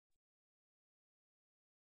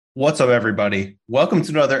What's up, everybody? Welcome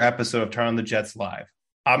to another episode of Turn on the Jets Live.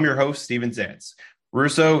 I'm your host, Steven Zantz.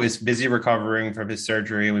 Russo is busy recovering from his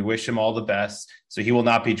surgery, and we wish him all the best. So he will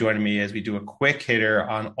not be joining me as we do a quick hitter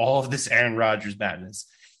on all of this Aaron Rodgers madness.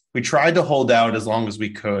 We tried to hold out as long as we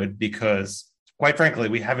could because, quite frankly,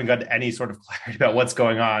 we haven't got any sort of clarity about what's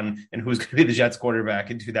going on and who's going to be the Jets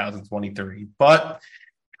quarterback in 2023. But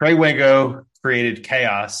Trey Wingo created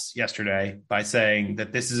chaos yesterday by saying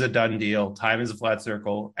that this is a done deal. Time is a flat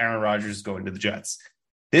circle. Aaron Rodgers is going to the Jets.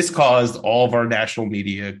 This caused all of our national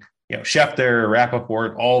media, Schefter,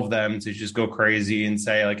 Rappaport, all of them to just go crazy and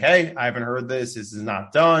say, like, hey, I haven't heard this. This is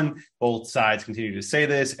not done. Both sides continue to say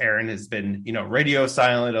this. Aaron has been, radio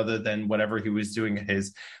silent other than whatever he was doing at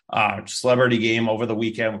his celebrity game over the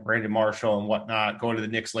weekend with Brandon Marshall and whatnot, going to the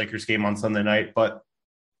Knicks-Lakers game on Sunday night. But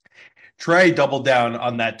Trey doubled down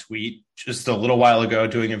on that tweet just a little while ago,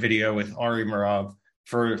 doing a video with Ari Murav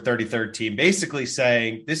for 33rd Team, basically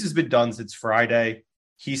saying this has been done since Friday.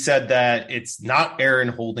 He said that it's not Aaron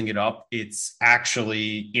holding it up. It's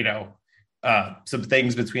actually, some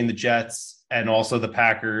things between the Jets and also the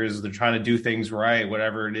Packers. They're trying to do things right,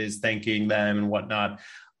 whatever it is, thanking them and whatnot.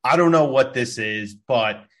 I don't know what this is,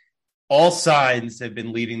 but all signs have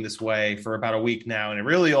been leading this way for about a week now. And it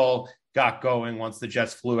really all got going once the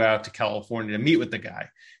Jets flew out to California to meet with the guy.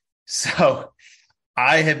 So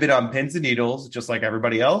I have been on pins and needles, just like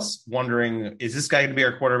everybody else, wondering, is this guy going to be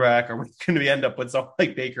our quarterback? Or are we going to end up with someone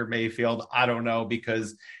like Baker Mayfield? I don't know,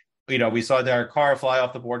 because, we saw Derek Carr fly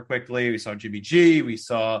off the board quickly. We saw Jimmy G. We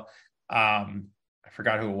saw, I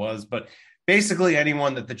forgot who it was, but basically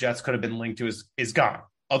anyone that the Jets could have been linked to is gone,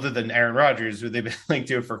 other than Aaron Rodgers, who they've been linked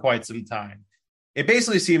to for quite some time. It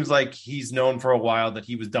basically seems like he's known for a while that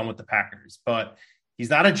he was done with the Packers, but he's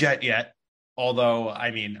not a Jet yet. Although,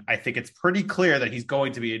 I think it's pretty clear that he's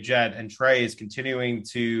going to be a Jet, and Trey is continuing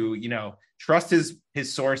to, trust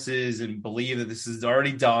his sources and believe that this is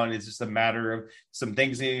already done. It's just a matter of some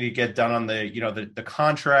things needing to get done on the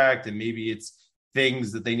contract, and maybe it's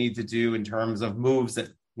things that they need to do in terms of moves that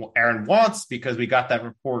Aaron wants, because we got that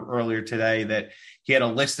report earlier today that he had a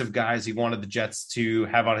list of guys he wanted the Jets to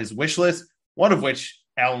have on his wish list. One of which,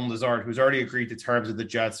 Alan Lazard, who's already agreed to terms with the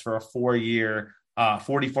Jets for a 4-year,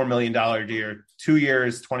 $44 million deal, 2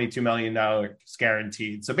 years, $22 million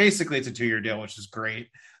guaranteed. So basically it's a 2-year deal, which is great.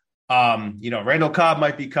 Randall Cobb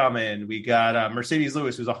might be coming. We got Mercedes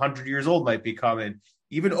Lewis, who's 100 years old, might be coming.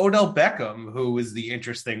 Even Odell Beckham, who is the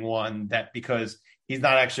interesting one, that because he's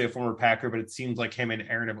not actually a former Packer, but it seems like him and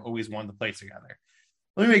Aaron have always wanted to play together.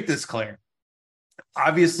 Let me make this clear.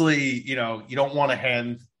 Obviously, you don't want to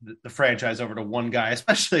hand the franchise over to one guy,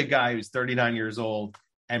 especially a guy who's 39 years old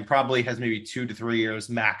and probably has maybe 2 to 3 years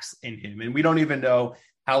max in him. And we don't even know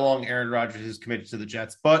how long Aaron Rodgers is committed to the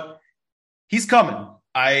Jets, but he's coming.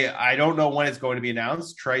 I don't know when it's going to be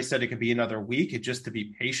announced. Trey said it could be another week, just to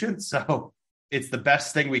be patient. So it's the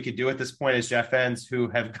best thing we could do at this point as Jet fans who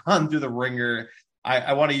have gone through the ringer.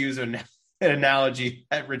 I want to use an analogy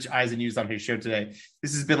that Rich Eisen used on his show today.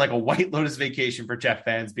 This has been like a White Lotus vacation for Jet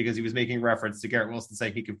fans, because he was making reference to Garrett Wilson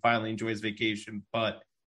saying he can finally enjoy his vacation. But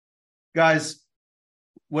guys,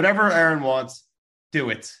 whatever Aaron wants, do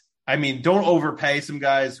it. Don't overpay some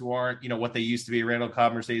guys who aren't, what they used to be, Randall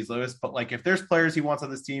Cobb, Mercedes Lewis. But like, if there's players he wants on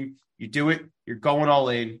this team, you do it. You're going all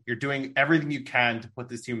in. You're doing everything you can to put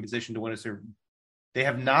this team in position to win a Super Bowl. They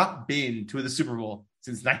have not been to the Super Bowl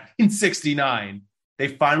since 1969. They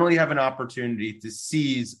finally have an opportunity to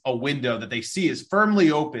seize a window that they see is firmly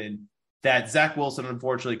open, that Zach Wilson,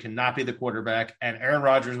 unfortunately, cannot be the quarterback, and Aaron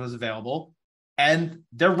Rodgers was available, and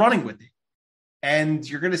they're running with it. And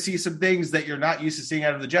you're going to see some things that you're not used to seeing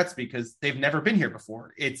out of the Jets, because they've never been here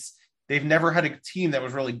before. They've never had a team that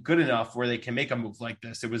was really good enough where they can make a move like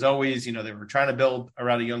this. It was always, they were trying to build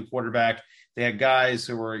around a young quarterback. They had guys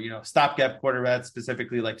who were, stopgap quarterbacks,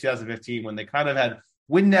 specifically like 2015, when they kind of had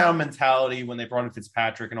win now mentality when they brought in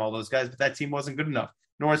Fitzpatrick and all those guys, but that team wasn't good enough.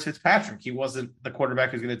 Nor is Fitzpatrick. He wasn't the quarterback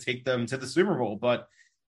who's going to take them to the Super Bowl. But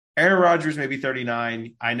Aaron Rodgers, maybe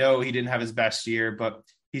 39. I know he didn't have his best year, but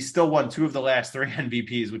he still won 2 of the last 3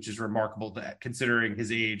 MVPs, which is remarkable considering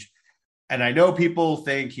his age. And I know people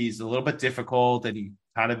think he's a little bit difficult and he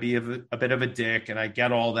kind of be a bit of a dick, and I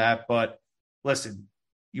get all that. But listen,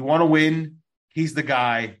 you want to win, he's the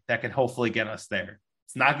guy that can hopefully get us there.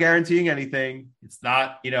 It's not guaranteeing anything. It's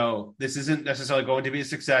not, this isn't necessarily going to be a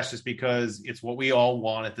success just because it's what we all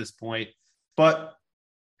want at this point. But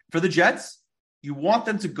for the Jets, you want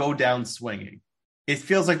them to go down swinging. It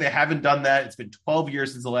feels like they haven't done that. It's been 12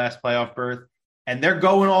 years since the last playoff berth, and they're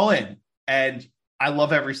going all in. And I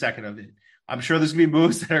love every second of it. I'm sure there's going to be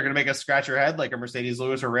moves that are going to make us scratch our head, like a Mercedes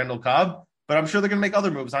Lewis or Randall Cobb, but I'm sure they're going to make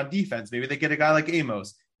other moves on defense. Maybe they get a guy like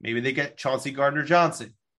Amos. Maybe they get Chauncey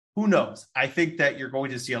Gardner-Johnson. Who knows? I think that you're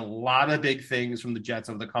going to see a lot of big things from the Jets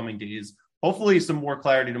over the coming days. Hopefully some more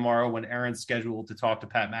clarity tomorrow when Aaron's scheduled to talk to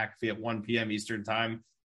Pat McAfee at 1 p.m. Eastern time.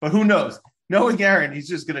 But who knows? Knowing Aaron, he's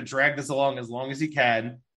just going to drag this along as long as he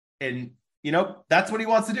can. And, that's what he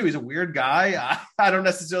wants to do. He's a weird guy. I don't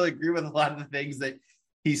necessarily agree with a lot of the things that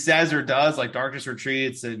he says or does, like darkness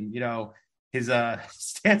retreats. And, his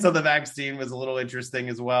stance on the vaccine was a little interesting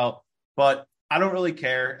as well. But I don't really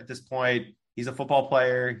care at this point. He's a football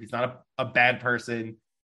player. He's not a bad person.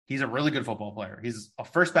 He's a really good football player. He's a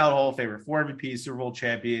first ballot Hall of Famer, 4 MVP, Super Bowl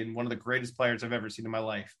champion, one of the greatest players I've ever seen in my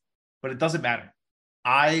life. But it doesn't matter.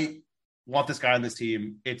 I want this guy on this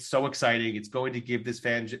team. It's so exciting. It's going to give this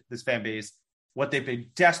fan base what they've been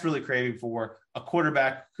desperately craving for, a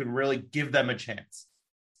quarterback who can really give them a chance.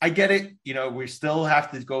 I get it. We still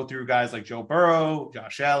have to go through guys like Joe Burrow,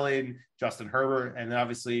 Josh Allen, Justin Herbert, and then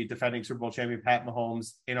obviously defending Super Bowl champion Pat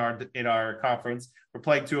Mahomes in our conference. We're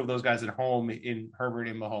playing 2 of those guys at home in Herbert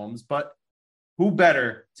and Mahomes, but who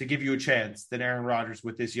better to give you a chance than Aaron Rodgers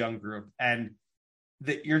with this young group? And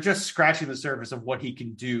that you're just scratching the surface of what he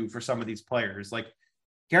can do for some of these players. Like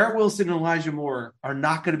Garrett Wilson and Elijah Moore are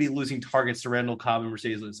not going to be losing targets to Randall Cobb and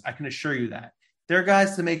Mercedes Lewis. I can assure you that. They're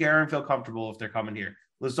guys to make Aaron feel comfortable if they're coming here.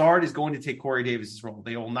 Lazard is going to take Corey Davis's role.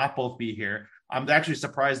 They will not both be here. I'm actually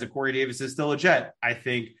surprised that Corey Davis is still a Jet. I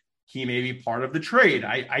think he may be part of the trade.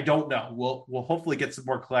 I don't know. We'll hopefully get some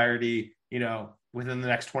more clarity, within the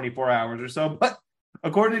next 24 hours or so. But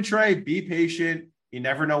according to Trey, be patient. You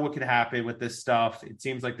never know what can happen with this stuff. It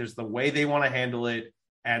seems like there's the way they want to handle it.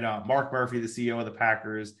 And Mark Murphy, the CEO of the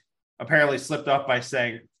Packers, apparently slipped up by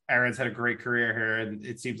saying Aaron's had a great career here. And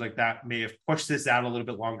it seems like that may have pushed this out a little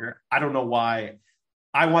bit longer. I don't know why.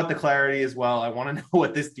 I want the clarity as well. I want to know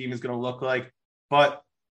what this team is going to look like. But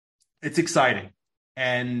it's exciting.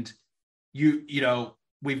 And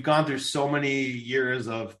we've gone through so many years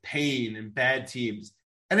of pain and bad teams.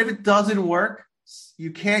 And if it doesn't work,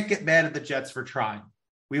 you can't get mad at the Jets for trying.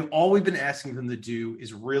 All we've been asking them to do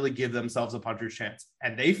is really give themselves a puncher's chance.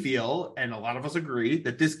 And they feel, and a lot of us agree,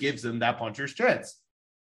 that this gives them that puncher's chance.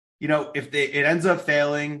 If it ends up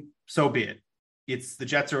failing, so be it. The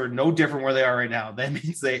Jets are no different where they are right now. That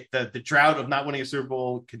means the drought of not winning a Super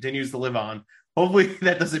Bowl continues to live on. Hopefully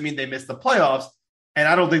that doesn't mean they miss the playoffs. And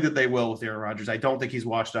I don't think that they will with Aaron Rodgers. I don't think he's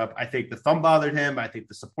washed up. I think the thumb bothered him. I think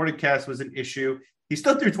the supporting cast was an issue. He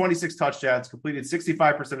still threw 26 touchdowns, completed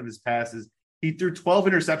 65% of his passes. He threw 12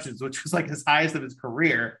 interceptions, which was like his highest of his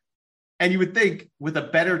career. And you would think with a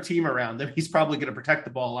better team around him, he's probably going to protect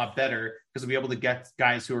the ball a lot better because he'll be able to get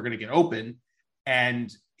guys who are going to get open.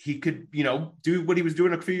 And he could, do what he was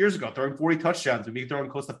doing a few years ago, throwing 40 touchdowns and be throwing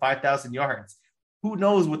close to 5,000 yards. Who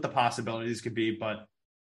knows what the possibilities could be? But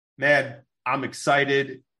man, I'm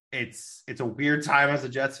excited. It's a weird time as a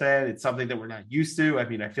Jets fan. It's something that we're not used to. I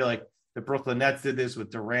mean, I feel like the Brooklyn Nets did this with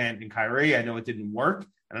Durant and Kyrie. I know it didn't work.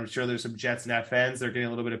 And I'm sure there's some Jets Net fans that are getting a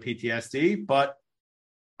little bit of PTSD. But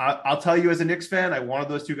I'll tell you as a Knicks fan, I wanted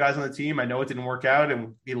those 2 guys on the team. I know it didn't work out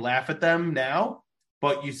and we laugh at them now.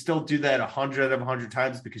 But you still do that 100 out of 100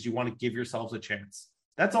 times because you want to give yourselves a chance.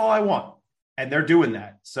 That's all I want. And they're doing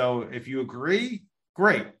that. So if you agree,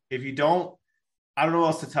 great. If you don't, I don't know what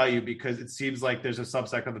else to tell you because it seems like there's a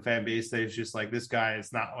subsect of the fan base that is just like, this guy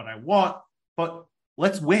is not what I want. But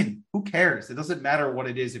let's win. Who cares? It doesn't matter what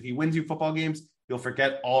it is. If he wins you football games, you'll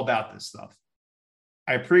forget all about this stuff.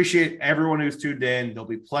 I appreciate everyone who's tuned in. There'll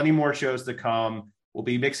be plenty more shows to come. We'll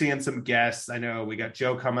be mixing in some guests. I know we got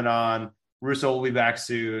Joe coming on. Russo will be back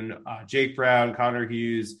soon. Jake Brown, Connor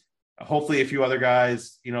Hughes, hopefully a few other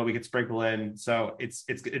guys, we could sprinkle in. So it's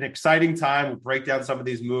an exciting time. We'll break down some of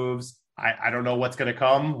these moves. I don't know what's going to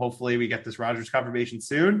come. Hopefully we get this Rodgers confirmation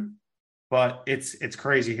soon, but it's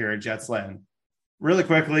crazy here at Jetsland. Really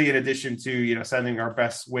quickly, in addition to, sending our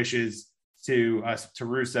best wishes to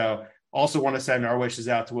Russo, also want to send our wishes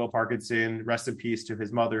out to Will Parkinson. Rest in peace to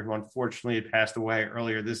his mother, who unfortunately had passed away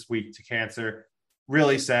earlier this week to cancer.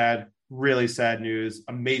 Really sad news.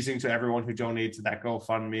 Amazing to everyone who donated to that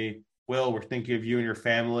GoFundMe. Will, we're thinking of you and your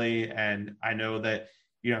family. And I know that,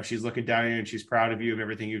 she's looking down at you and she's proud of you and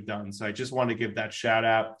everything you've done. So I just want to give that shout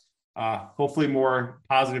out. Hopefully more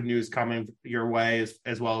positive news coming your way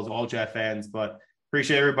as well as all Jet fans, but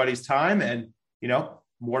appreciate everybody's time and,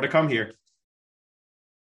 more to come here.